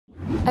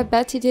I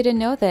bet you didn't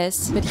know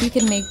this, but you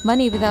can make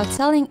money without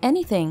selling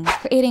anything,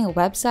 creating a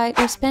website,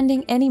 or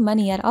spending any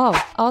money at all.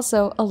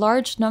 Also, a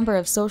large number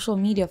of social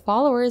media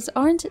followers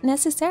aren't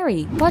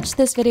necessary. Watch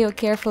this video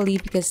carefully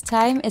because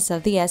time is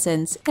of the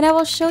essence, and I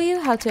will show you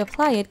how to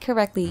apply it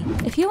correctly.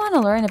 If you want to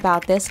learn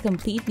about this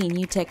completely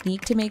new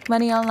technique to make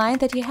money online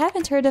that you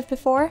haven't heard of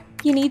before,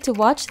 you need to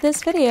watch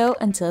this video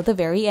until the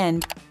very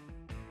end.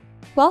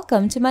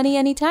 Welcome to Money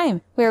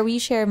Anytime, where we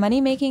share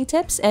money-making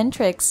tips and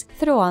tricks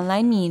through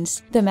online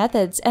means. The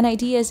methods and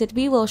ideas that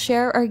we will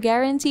share are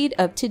guaranteed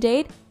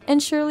up-to-date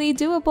and surely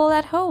doable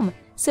at home,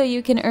 so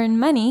you can earn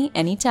money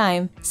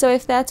anytime. So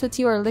if that's what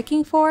you are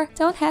looking for,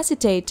 don't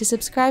hesitate to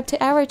subscribe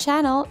to our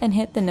channel and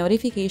hit the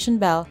notification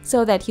bell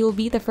so that you'll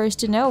be the first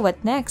to know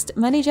what next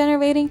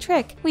money-generating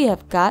trick we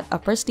have got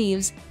up our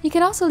sleeves. You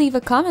can also leave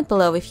a comment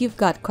below if you've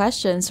got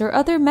questions or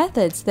other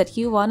methods that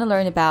you want to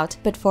learn about.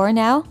 But for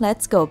now,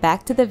 let's go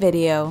back to the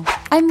video.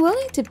 I'm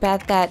willing to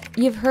bet that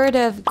you've heard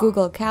of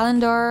Google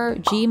Calendar,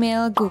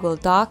 Gmail, Google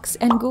Docs,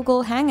 and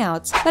Google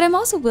Hangouts, but I'm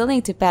also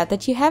willing to bet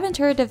that you haven't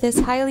heard of this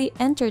highly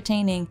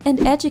entertaining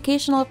and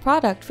educational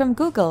product from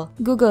Google.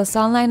 Google's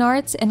Online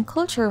Arts and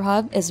Culture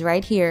Hub is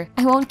right here.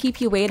 I won't keep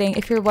you waiting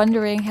if you're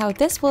wondering how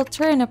this will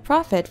turn a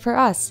profit for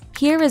us.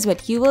 Here is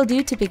what you will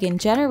do to begin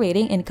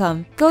generating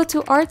income. Go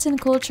to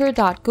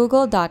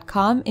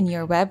artsandculture.google.com in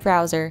your web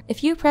browser.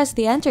 If you press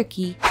the Enter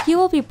key, you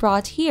will be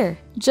brought here.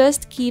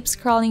 Just keep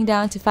scrolling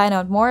down to find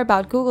out more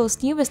about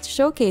Google's newest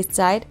showcase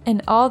site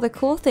and all the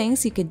cool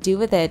things you could do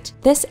with it.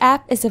 This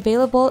app is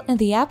available in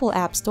the Apple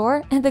App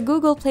Store and the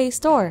Google Play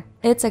Store.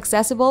 It's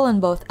accessible on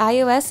both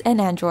iOS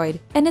and Android,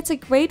 and it's a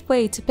great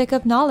way to pick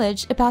up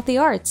knowledge about the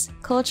arts,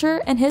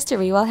 culture, and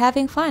history while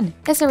having fun.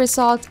 As a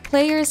result,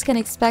 players can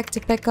expect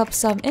to pick up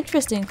some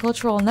interesting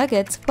cultural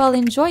nuggets while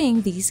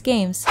enjoying these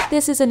games.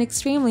 This is an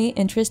extremely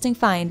interesting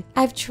find.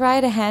 I've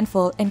tried a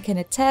handful and can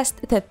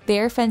attest that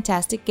they're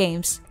fantastic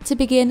games. To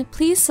begin,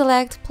 please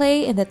select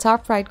Play in the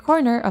top right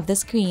corner of the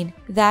screen.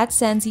 That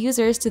sends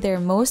users to their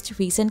most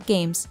recent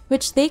games,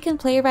 which they can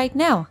play right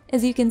now.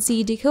 As you can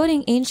see,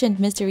 decoding ancient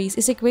mysteries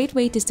is a great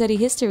way to study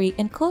history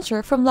and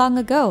culture from long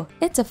ago.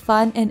 It's a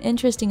fun and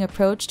interesting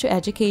approach to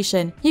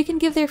education. You can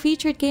give their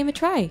featured game a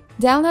try.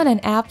 Download an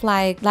app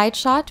like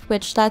Lightshot,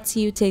 which lets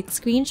you take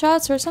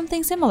screenshots or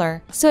something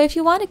similar. So if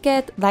you want to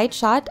get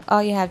Lightshot,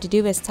 all you have to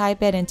do is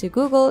type it into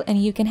Google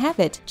and you can have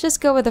it.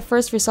 Just go with the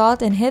first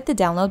result and hit the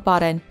download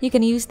button. You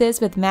can use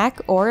this with Mac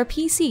or a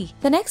PC.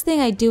 The next thing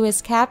I do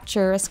is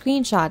capture a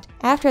screenshot.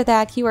 After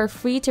that, you are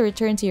free to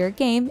return to your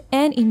game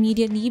and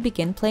immediately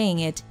begin playing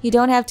it. You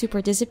don't have to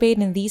participate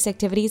in these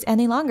activities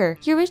any longer.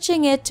 You're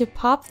reaching it to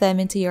pop them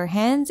into your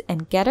hands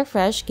and get a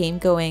fresh game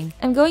going.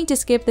 I'm going to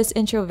skip this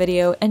intro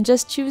video and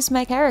just choose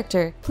my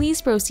character. Please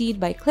proceed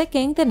by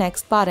clicking the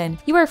next button.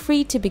 You are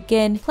free to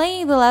begin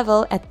playing the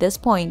level at this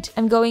point.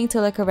 I'm going to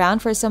look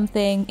around for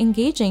something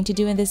engaging to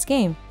do in this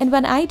game, and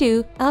when I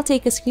do, I'll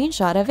take a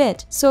screenshot of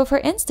it. So for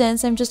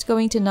instance, I'm just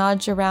going to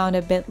nudge around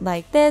a bit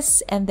like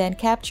this and then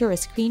capture a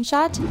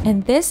screenshot,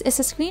 and this is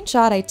a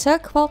screenshot I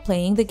took while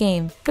playing the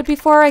game. But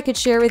before I could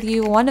share with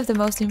you one of the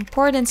most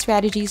important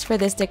strategies for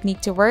this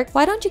technique to work,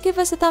 why don't you give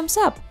us a thumbs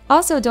up?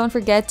 Also, don't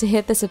forget to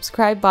hit the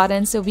subscribe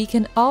button so we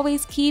can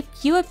always keep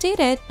you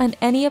updated on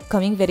any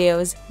upcoming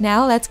videos.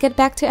 Now let's get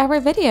back to our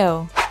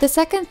video. The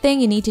second thing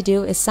you need to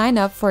do is sign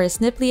up for a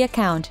Sniply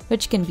account,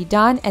 which can be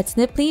done at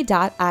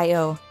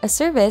sniply.io, a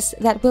service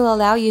that will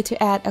allow you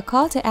to add a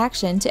call to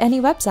action to any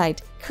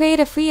website.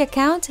 Create a free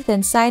account,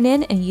 then sign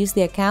in and use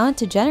the account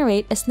to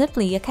generate a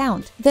Sniply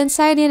account. Then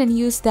sign in and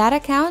use that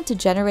account to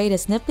generate a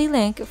Sniply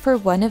link for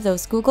one of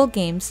those Google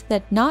games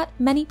that not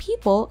many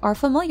people are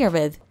familiar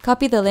with.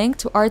 Copy the link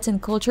to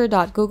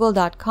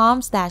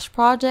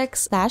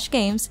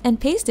artsandculture.google.com/projects/games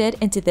and paste it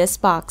into this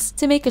box.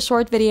 To make a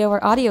short video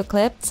or audio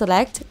clip,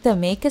 select the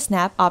Make a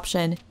Snap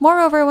option.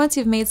 Moreover, once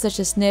you've made such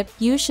a snip,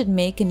 you should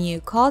make a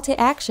new call to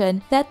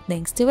action that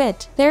links to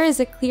it. There is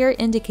a clear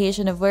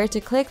indication of where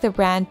to click the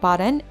brand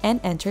button and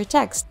enter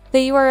text.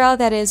 The URL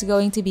that is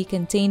going to be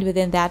contained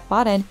within that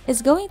button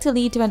is going to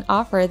lead to an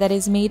offer that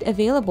is made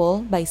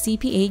available by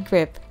CPA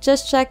Grip.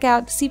 Just check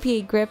out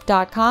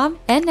cpagrip.com,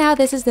 and now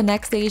this is the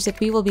next stage that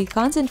we will be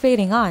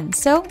concentrating on,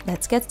 so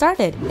let's get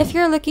started. If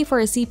you're looking for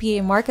a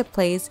CPA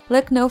marketplace,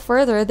 look no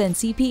further than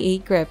CPA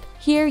Grip.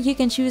 Here, you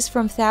can choose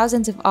from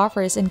thousands of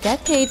offers and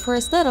get paid for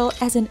as little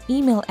as an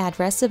email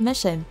address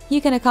submission.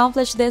 You can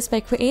accomplish this by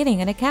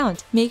creating an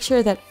account. Make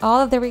sure that all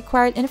of the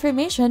required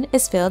information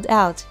is filled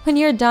out. When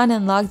you're done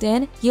and logged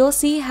in, you'll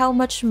see how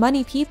much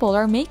money people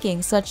are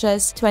making, such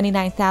as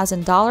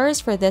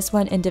 $29,000 for this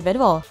one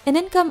individual. An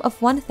income of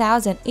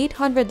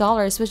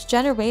 $1,800 was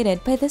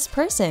generated by this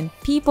person.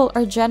 People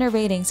are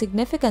generating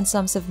significant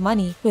sums of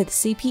money with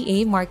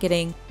CPA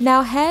marketing.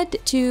 Now head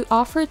to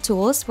Offer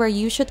Tools, where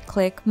you should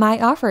click My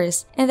Offers,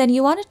 and then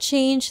you want to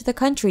change the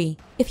country.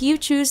 If you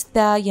choose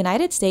the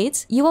United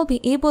States, you will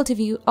be able to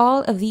view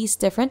all of these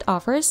different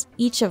offers,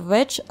 each of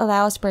which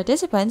allows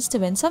participants to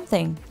win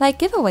something. Like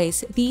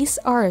giveaways, these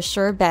are a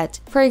sure bet.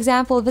 For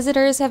example,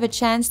 visitors have a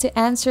chance to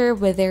answer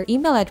with their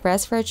email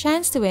address for a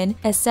chance to win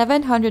a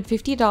 $750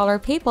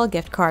 PayPal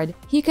gift card.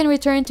 You can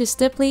return to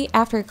Sniply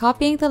after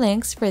copying the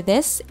links for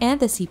this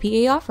and the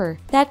CPA offer.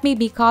 That may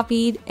be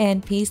copied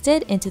and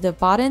pasted into the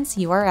button's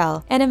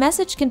URL, and a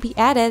message can be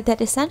added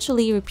that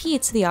essentially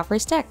repeats the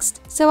offer's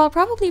text. So I'll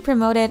probably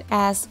promote it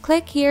as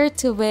click here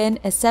to win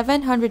a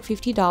 $750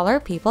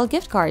 PayPal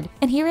gift card.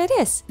 And here it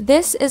is.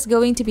 This is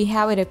going to be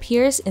how it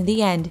appears in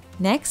the end.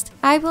 Next,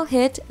 I will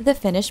hit the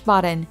finish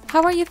button.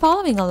 How are you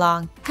following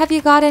along? Have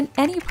you gotten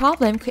any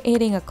problem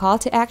creating a call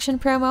to action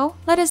promo?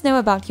 Let us know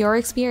about your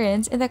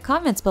experience in the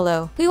comments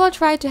below. We will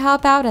try to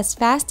help out as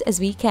fast as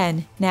we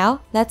can.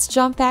 Now, let's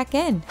jump back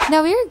in.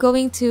 Now we are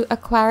going to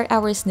acquire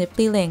our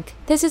Sniply link.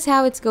 This is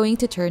how it's going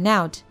to turn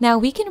out. Now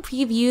we can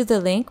preview the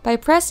link by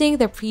pressing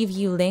the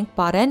preview link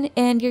button,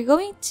 and you're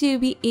going to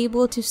be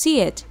able to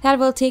see it. That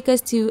will take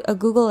us to a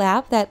Google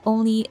app that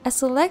only a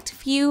select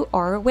few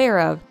are aware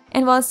of.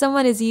 And while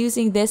someone is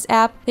using this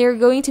app, they're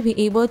going to be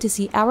able to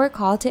see our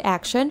call to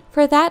action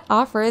for that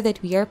offer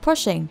that we are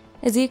pushing.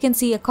 As you can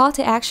see, a call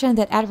to action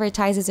that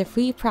advertises a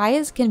free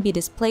prize can be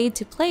displayed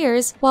to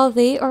players while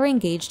they are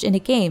engaged in a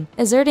game,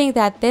 asserting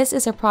that this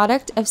is a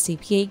product of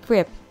CPA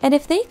Grip. And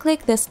if they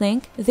click this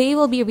link, they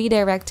will be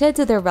redirected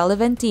to the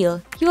relevant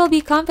deal. You will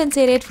be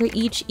compensated for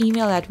each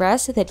email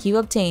address that you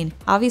obtain.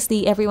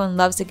 Obviously, everyone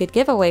loves a good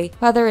giveaway,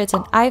 whether it's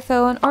an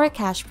iPhone or a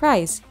cash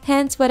prize.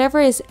 Hence, whatever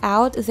is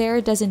out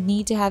there doesn't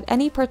need to have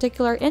any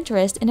particular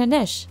interest in a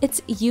niche.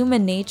 It's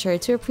human nature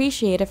to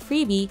appreciate a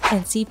freebie,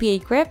 and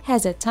CPA Grip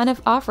has a ton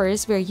of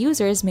offers where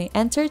users may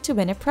enter to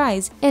win a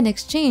prize in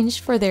exchange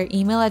for their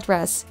email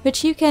address,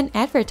 which you can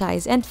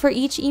advertise, and for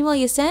each email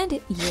you send,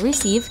 you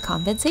receive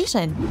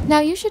compensation. Now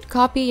you should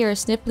copy your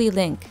Sniply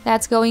link.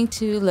 That's going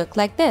to look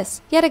like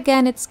this. Yet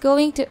again, it's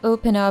going to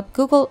open up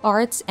Google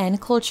Arts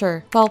and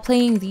Culture. While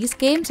playing these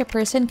games, a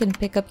person can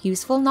pick up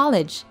useful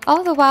knowledge.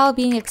 All the while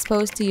being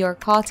exposed to your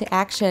call to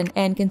action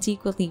and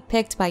consequently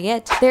picked by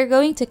it, they're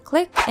going to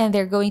click and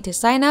they're going to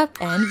sign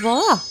up, and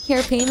voila!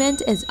 Your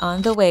payment is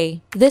on the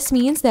way. This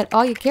means that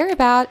all you care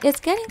about is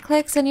getting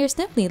clicks on your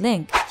Sniply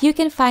link. You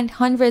can find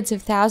hundreds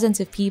of thousands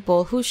of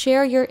people who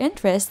share your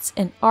interests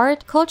in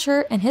art,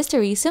 culture, and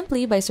history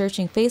simply by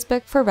searching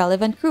Facebook for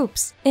relevant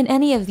groups. In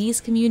any of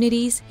these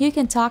communities, you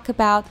can talk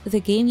about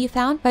the game you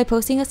found by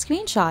posting a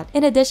screenshot.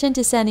 In addition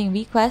to sending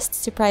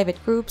requests to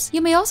private groups,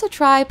 you may also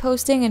try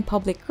posting in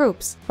public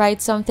groups.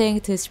 Write something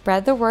to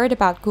spread the word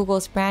about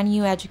Google's brand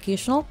new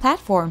educational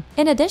platform,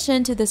 in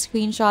addition to the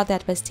screenshot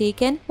that was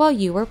taken while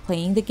you were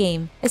playing the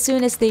game. As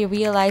soon as they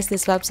realize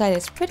this website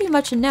is pretty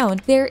much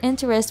unknown, their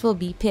interest will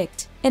be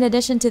piqued. In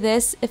addition to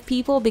this, if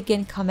people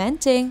begin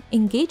commenting,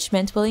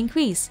 engagement will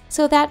increase,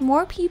 so that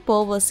more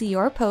people will see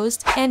your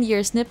post and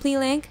your Sniply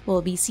link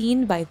will be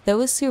seen by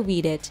those who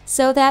read it,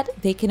 so that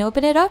they can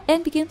open it up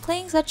and begin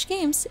playing such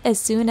games as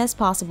soon as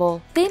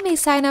possible. They may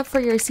sign up for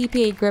your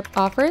CPA Grip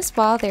offers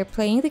while they're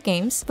playing the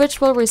games, which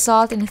will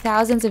result in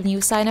thousands of new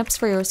signups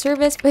for your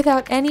service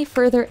without any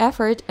further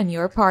effort on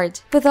your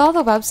part. With all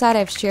the website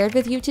I've shared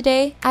with you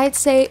today, I'd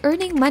say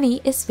earning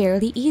money is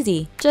fairly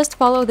easy. Just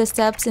follow the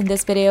steps in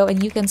this video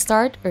and you can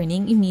start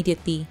earning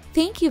immediately.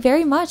 Thank you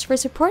very much for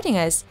supporting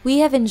us. We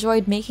have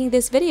enjoyed making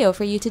this video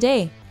for you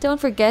today.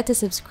 Don't forget to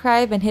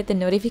subscribe and hit the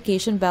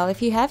notification bell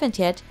if you haven't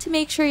yet to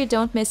make sure you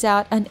don't miss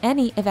out on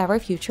any of our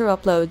future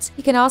uploads.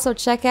 You can also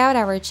check out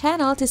our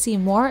channel to see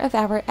more of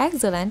our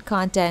excellent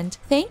content.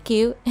 Thank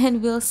you,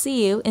 and we'll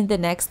see you in the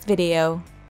next video.